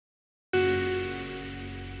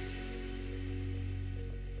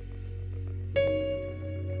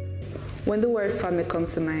When the word family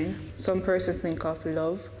comes to mind, some persons think of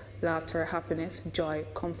love, laughter, happiness, joy,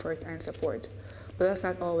 comfort, and support. But that's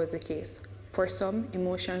not always the case. For some,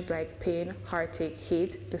 emotions like pain, heartache,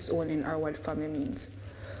 hate, disowning are what family means.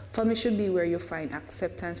 Family should be where you find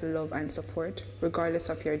acceptance, love, and support, regardless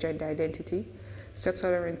of your gender identity,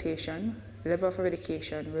 sexual orientation, level of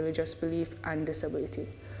education, religious belief, and disability.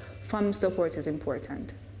 Family support is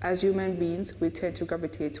important. As human beings, we tend to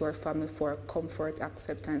gravitate to our family for comfort,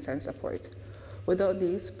 acceptance, and support. Without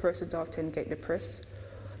these, persons often get depressed,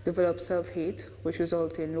 develop self-hate, which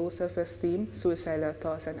results in low self-esteem, suicidal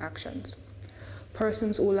thoughts, and actions.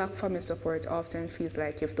 Persons who lack family support often feel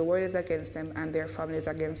like if the world is against them and their family is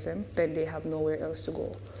against them, then they have nowhere else to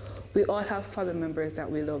go. We all have family members that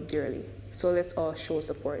we love dearly, so let's all show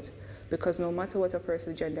support. Because no matter what a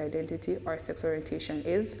person's gender identity or sexual orientation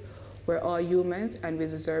is, we're all humans and we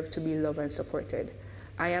deserve to be loved and supported.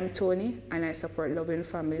 I am Tony, and I support loving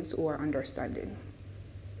families who are understanding.